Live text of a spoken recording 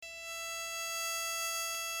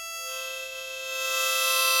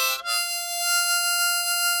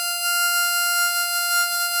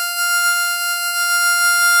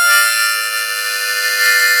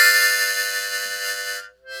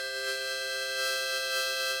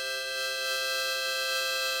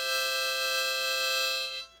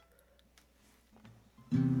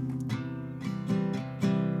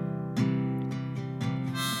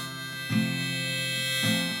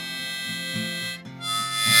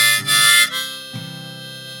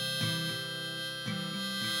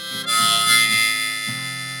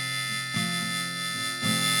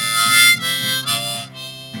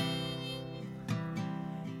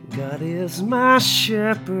is my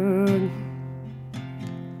shepherd,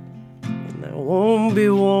 and I won't be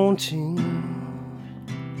wanting.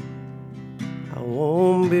 I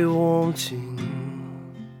won't be wanting.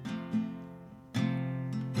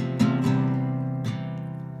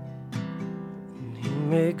 And he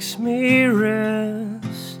makes me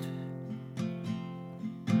rest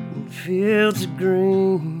in fields of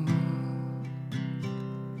green,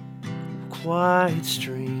 quiet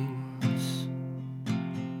streams.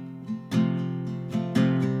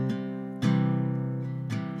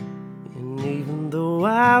 And even though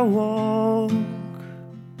I walk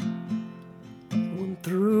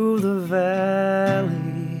through the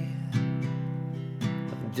valley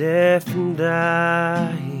of death and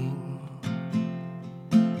dying,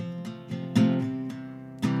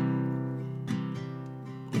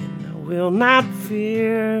 and I will not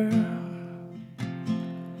fear,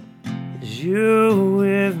 'cause you're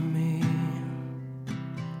with me,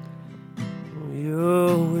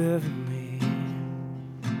 you're with me.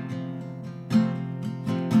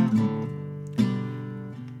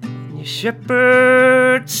 Your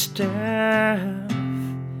shepherd's staff,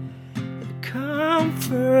 it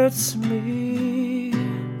comforts me.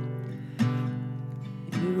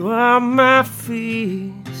 You are my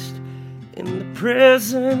feast in the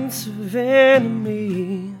presence of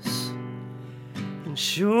enemies, and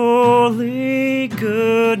surely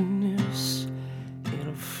goodness,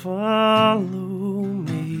 it'll follow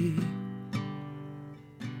me.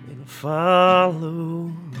 It'll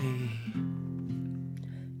follow me.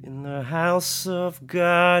 In the house of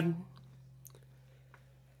God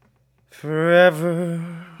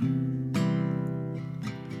forever.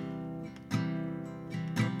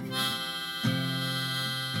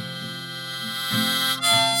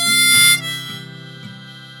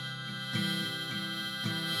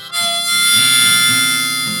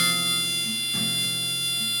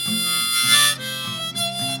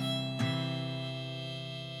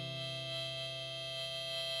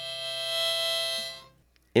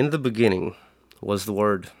 In the beginning was the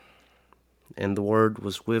Word, and the Word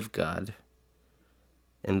was with God,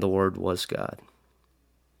 and the Word was God.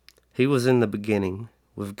 He was in the beginning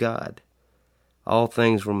with God. All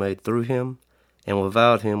things were made through him, and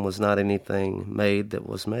without him was not anything made that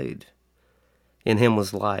was made. In him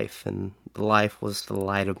was life, and the life was the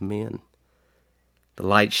light of men. The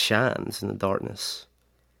light shines in the darkness,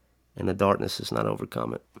 and the darkness has not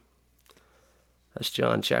overcome it. That's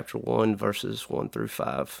John chapter 1, verses 1 through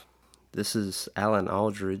 5. This is Alan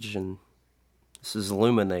Aldridge, and this is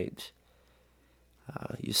Illuminate.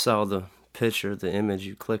 You saw the picture, the image,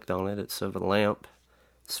 you clicked on it. It's of a lamp.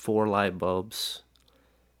 It's 4 light bulbs,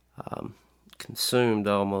 consumed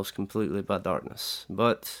almost completely by darkness.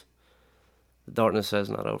 But the darkness has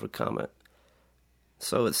not overcome it.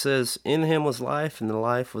 So it says, in him was life, and the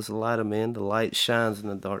life was the light of men. The light shines in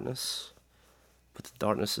the darkness, but the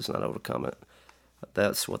darkness has not overcome it.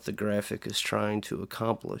 That's what the graphic is trying to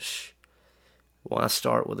accomplish. Why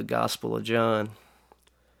start with the Gospel of John?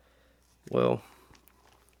 Well,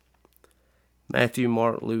 Matthew,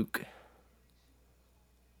 Mark, Luke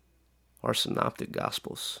are synoptic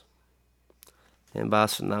Gospels. And by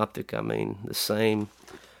synoptic, I mean the same.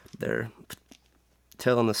 They're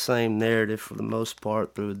telling the same narrative for the most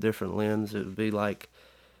part through a different lens. It would be like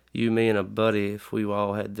you, me, and a buddy if we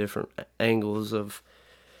all had different angles of,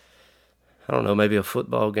 I don't know, maybe a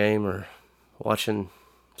football game or watching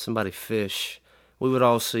somebody fish. We would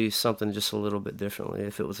all see something just a little bit differently.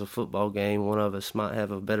 If it was a football game, one of us might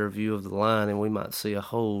have a better view of the line and we might see a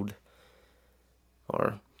hold,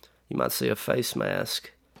 or you might see a face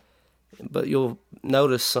mask. But you'll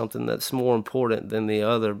notice something that's more important than the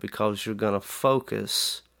other because you're going to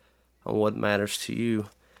focus on what matters to you.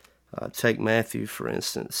 Take Matthew, for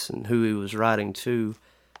instance, and who he was writing to.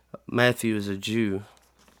 Matthew is a Jew,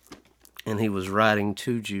 and he was writing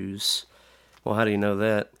to Jews. Well, how do you know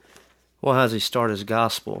that? Well, how does he start his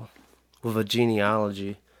gospel? With a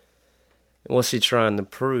genealogy. And what's he trying to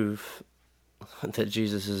prove? That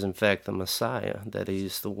Jesus is in fact the Messiah, that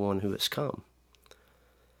he's the one who has come.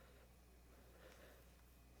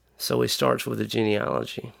 So he starts with a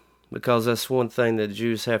genealogy, because that's one thing that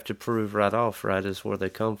Jews have to prove right off, right, is where they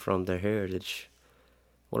come from, their heritage.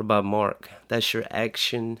 What about Mark? That's your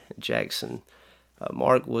Action Jackson.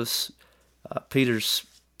 Mark was Peter's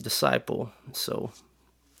disciple, so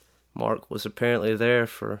Mark was apparently there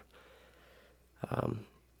for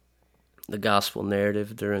the gospel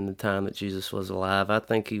narrative during the time that Jesus was alive. I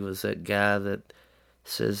think he was that guy that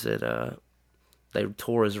says that they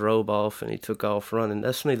tore his robe off and he took off running.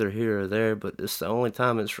 That's neither here or there, but it's the only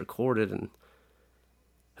time it's recorded, and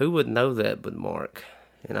who would know that but Mark?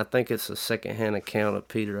 And I think it's a secondhand account of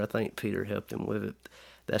Peter. I think Peter helped him with it.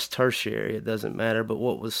 That's tertiary. It doesn't matter. But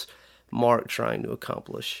what was Mark trying to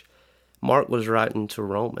accomplish? Mark was writing to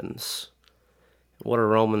Romans. What are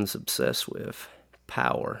Romans obsessed with?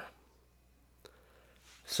 Power.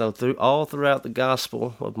 So throughout the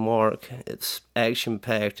Gospel of Mark, it's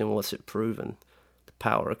action-packed, and what's it proven? The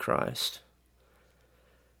power of Christ.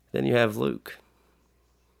 Then you have Luke.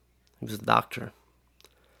 He was a doctor.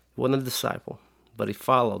 He wasn't a disciple, but he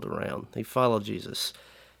followed around. He followed Jesus.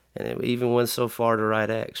 And it even went so far to write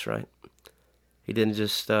Acts, right? He didn't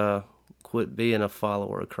just quit being a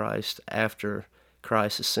follower of Christ after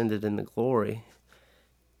Christ ascended into glory.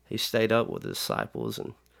 He stayed up with the disciples,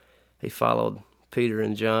 and he followed Peter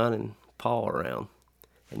and John and Paul around.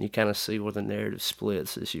 And you kind of see where the narrative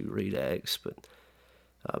splits as you read Acts. But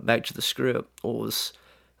back to the script, what was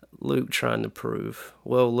Luke trying to prove?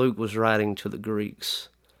 Well, Luke was writing to the Greeks,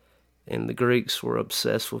 and the Greeks were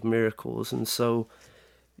obsessed with miracles, and so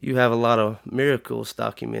you have a lot of miracles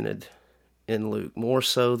documented in Luke, more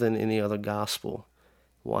so than any other gospel.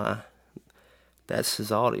 Why? That's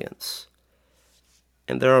his audience.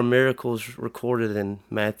 And there are miracles recorded in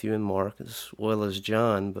Matthew and Mark as well as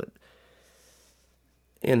John, but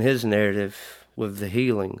in his narrative with the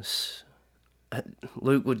healings,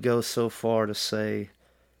 Luke would go so far to say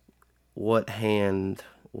what hand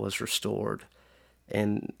was restored.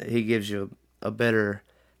 And he gives you a better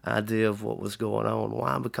idea of what was going on.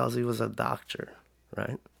 Why? Because he was a doctor,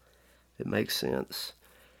 right? It makes sense.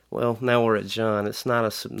 Well, now we're at John. It's not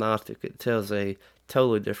a synoptic. It tells a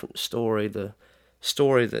totally different story. The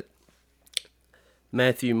story that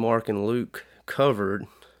Matthew, Mark, and Luke covered,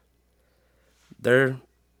 they're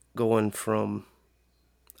going from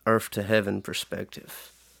earth to heaven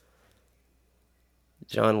perspective.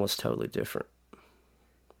 John was totally different.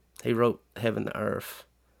 He wrote heaven to earth.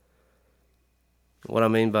 What I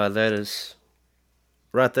mean by that is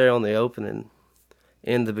right there on the opening,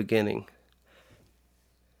 in the beginning.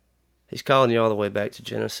 He's calling you all the way back to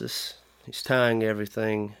Genesis. He's tying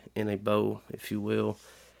everything in a bow, if you will.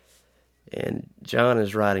 And John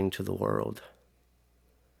is writing to the world.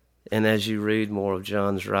 And as you read more of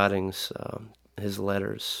John's writings, his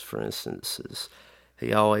letters, for instance,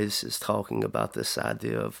 he always is talking about this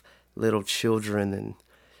idea of little children, and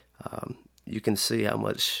you can see how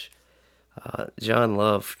much John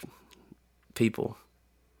loved people.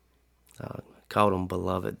 Called them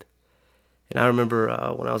beloved. And I remember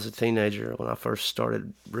when I was a teenager, when I first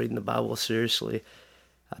started reading the Bible seriously,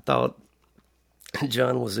 I thought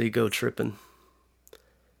John was ego tripping.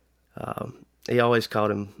 He always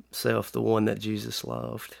called himself the one that Jesus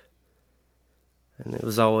loved. And it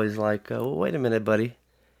was always like, well, wait a minute, buddy.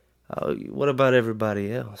 What about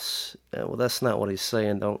everybody else? Well, that's not what he's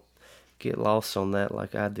saying. Don't get lost on that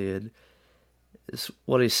like I did.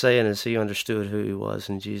 What he's saying is he understood who he was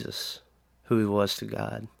in Jesus, who he was to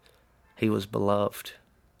God. He was beloved.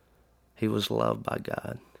 He was loved by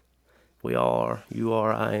God. We all are. You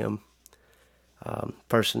are. I am.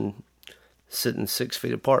 Person sitting 6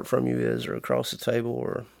 feet apart from you is, or across the table,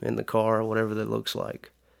 or in the car, or whatever that looks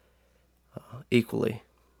like. Equally.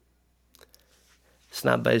 It's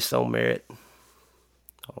not based on merit,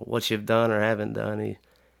 or what you've done or haven't done. He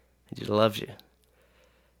just loves you.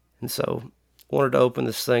 And so, I wanted to open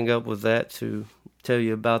this thing up with that to tell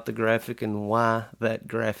you about the graphic and why that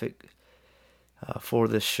graphic for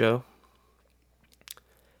this show.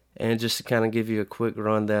 And just to kind of give you a quick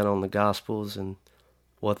rundown on the Gospels and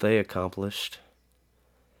what they accomplished.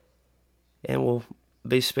 And we'll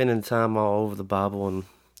be spending time all over the Bible, and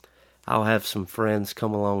I'll have some friends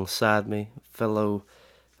come alongside me.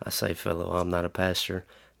 I say fellow, I'm not a pastor.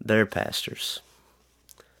 They're pastors.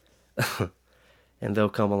 And they'll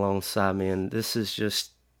come alongside me, and this is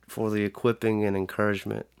just for the equipping and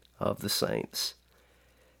encouragement of the saints.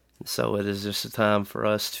 And so it is just a time for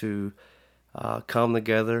us to come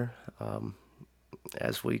together,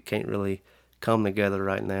 as we can't really come together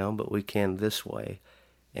right now, but we can this way,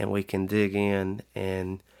 and we can dig in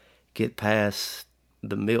and get past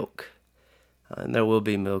the milk. And there will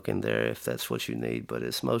be milk in there if that's what you need, but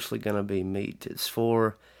it's mostly going to be meat. It's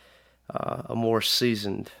for a more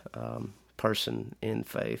seasoned person in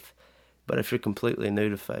faith. But if you're completely new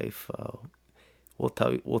to faith,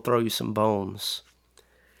 we'll throw you some bones.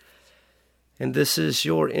 And this is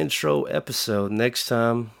your intro episode. Next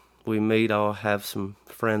time we meet, I'll have some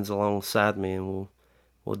friends alongside me, and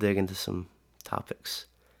we'll dig into some topics.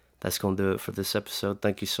 That's going to do it for this episode.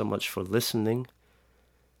 Thank you so much for listening.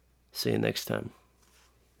 See you next time.